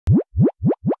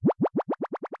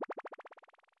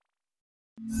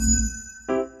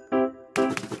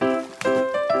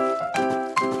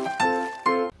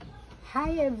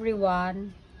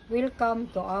everyone, welcome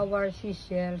to our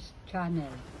Seashells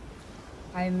channel.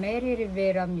 I'm Mary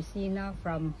Rivera Messina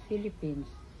from Philippines.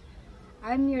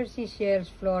 I'm your seashells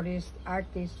florist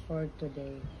artist for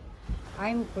today.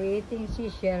 I'm creating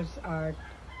seashells art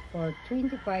for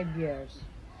 25 years.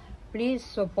 Please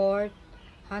support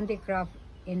handicraft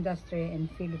industry in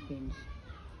Philippines.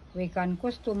 We can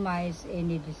customize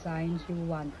any designs you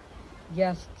want.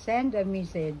 Just send a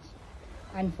message.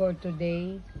 And for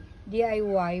today,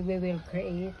 DIY, we will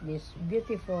create these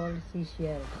beautiful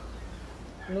seashells,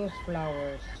 loose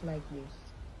flowers like this.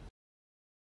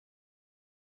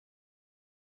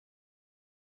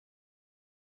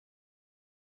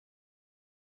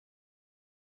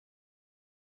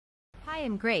 Hi,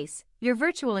 I'm Grace, your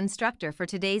virtual instructor for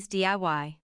today's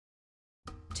DIY.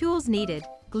 Tools needed: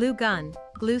 glue gun,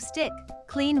 glue stick,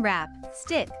 clean wrap,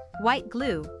 stick, white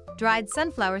glue, dried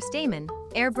sunflower stamen,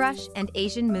 airbrush, and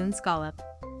Asian moon scallop.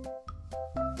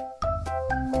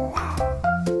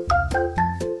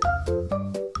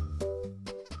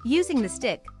 Using the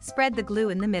stick, spread the glue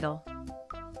in the middle.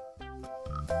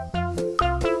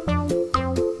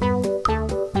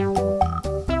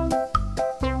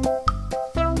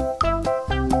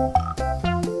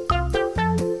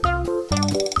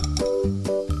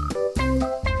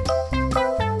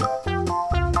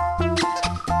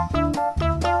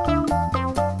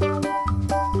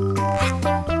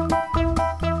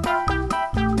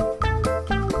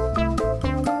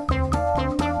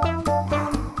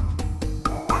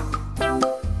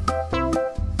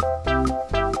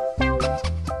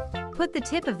 Put the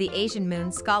tip of the Asian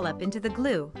moon scallop into the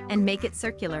glue and make it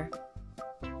circular.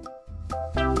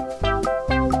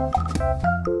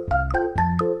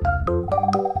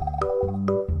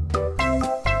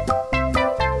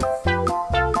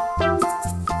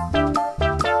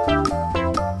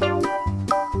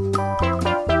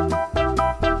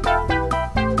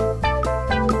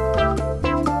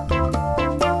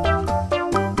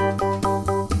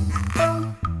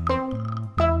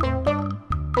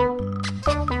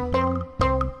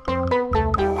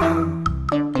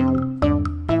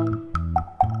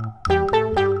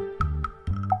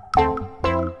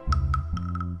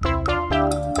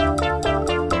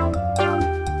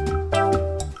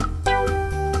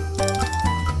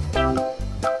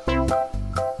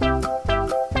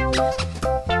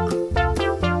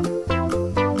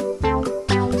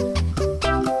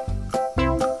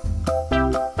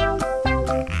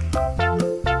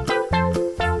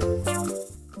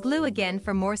 Glue again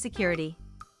for more security.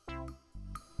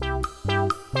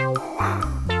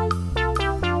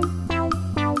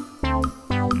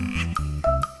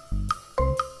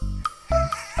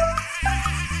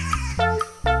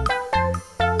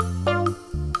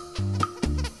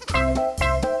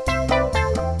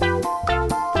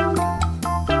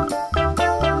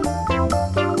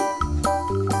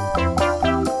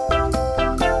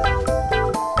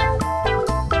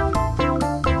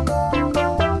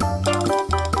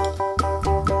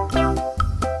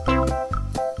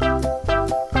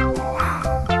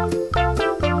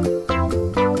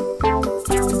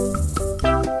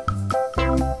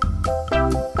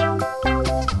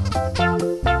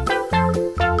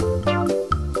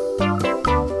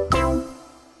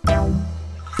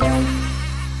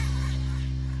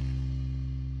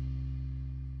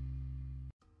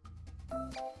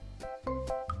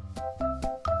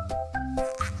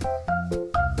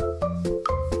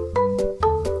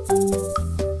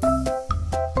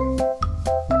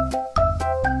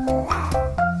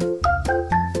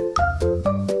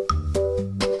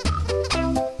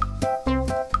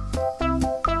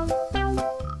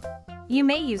 You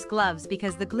may use gloves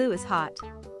because the glue is hot.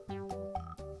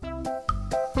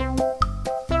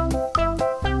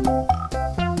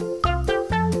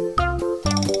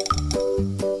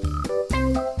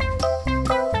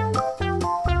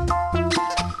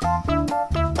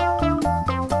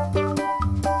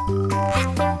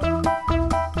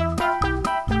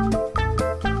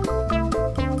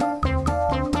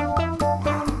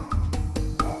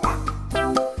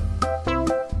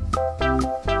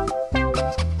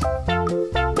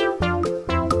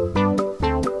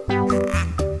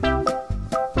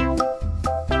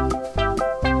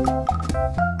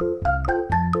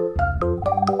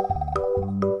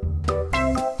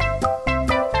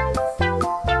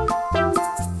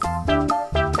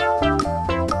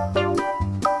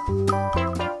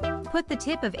 Put the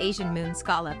tip of Asian moon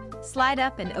scallop, slide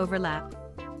up and overlap.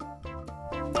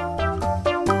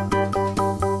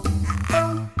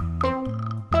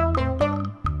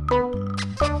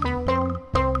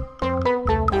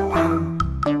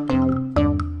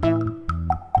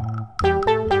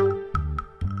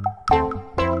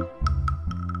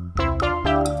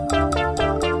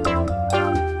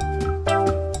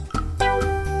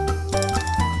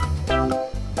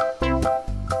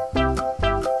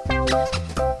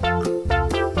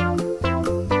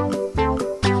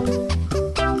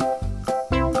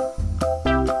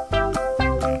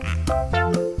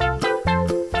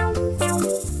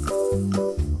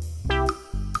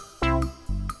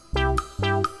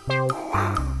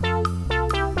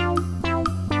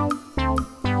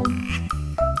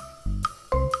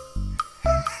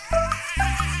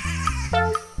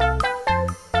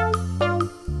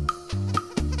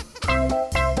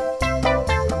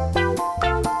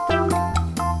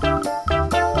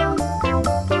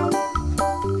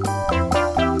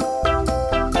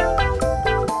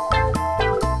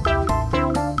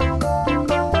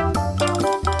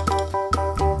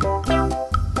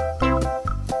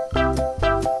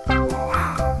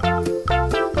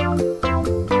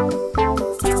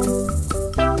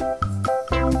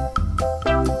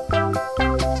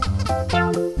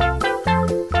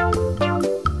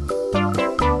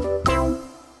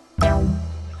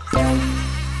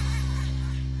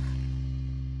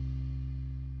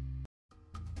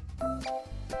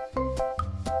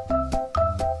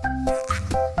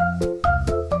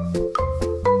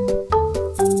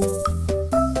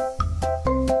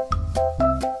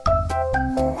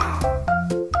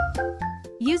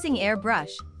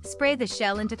 airbrush, spray the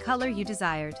shell into color you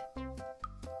desired.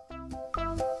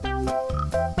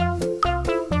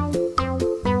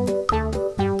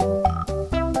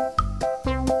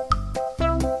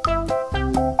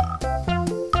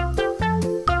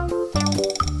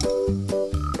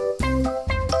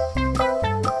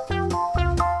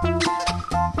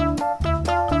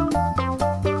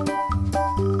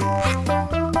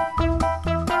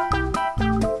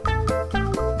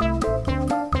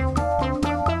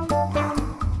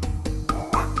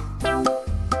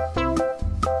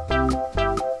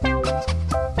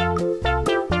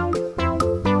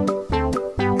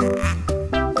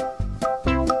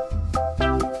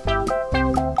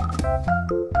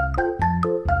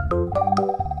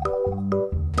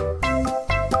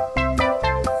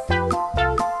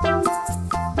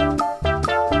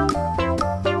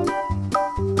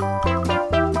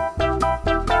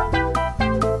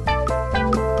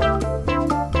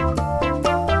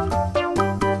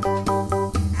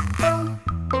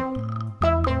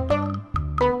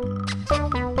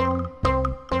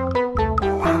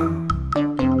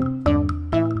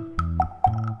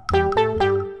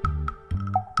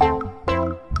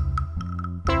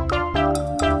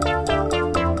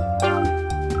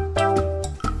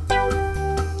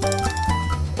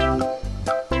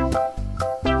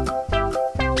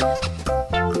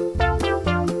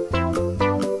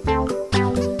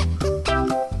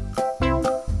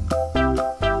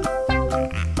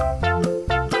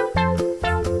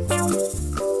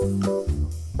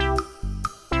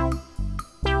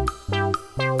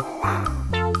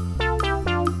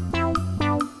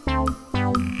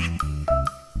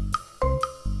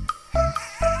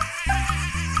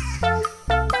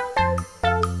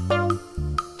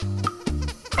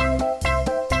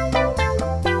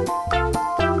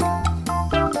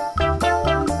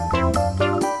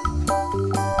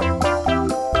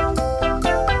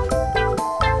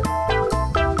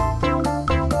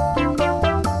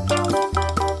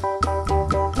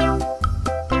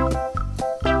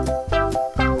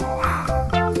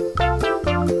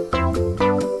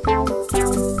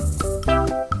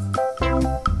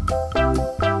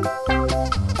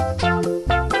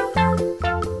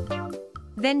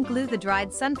 Then glue the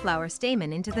dried sunflower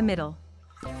stamen into the middle.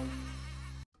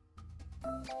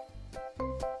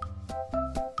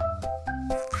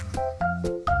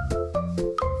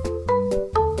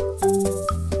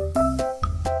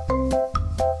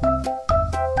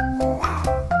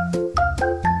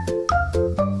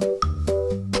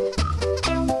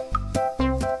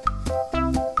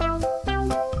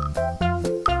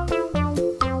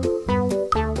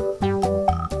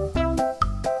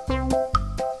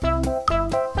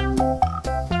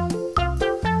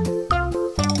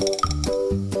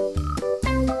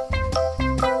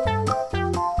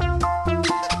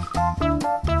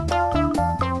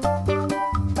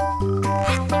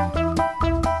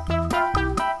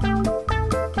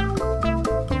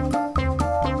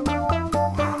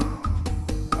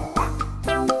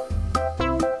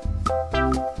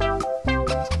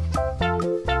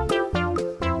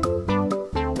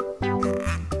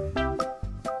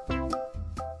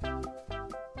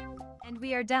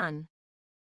 We are done.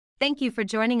 Thank you for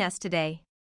joining us today.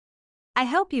 I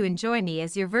hope you enjoy me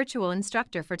as your virtual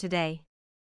instructor for today.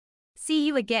 See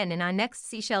you again in our next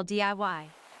seashell DIY.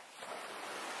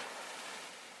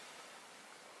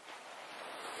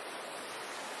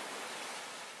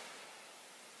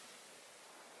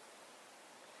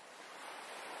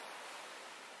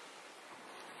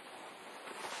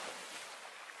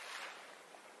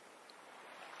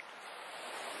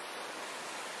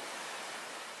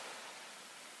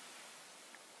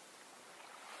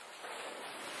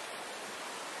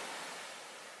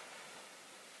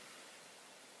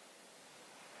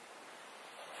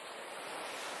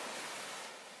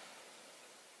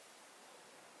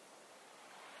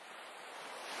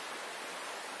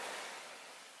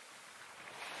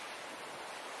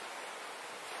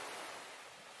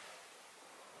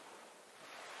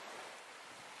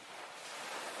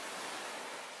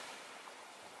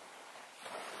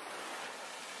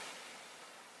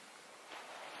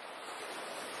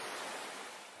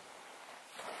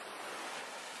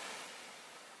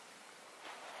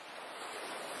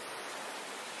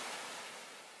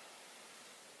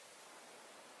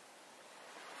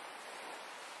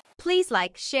 Please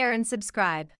like, share and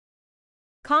subscribe.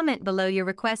 Comment below your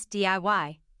request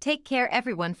DIY. Take care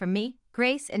everyone from me,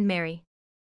 Grace and Mary.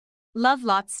 Love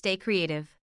lots, stay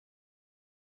creative.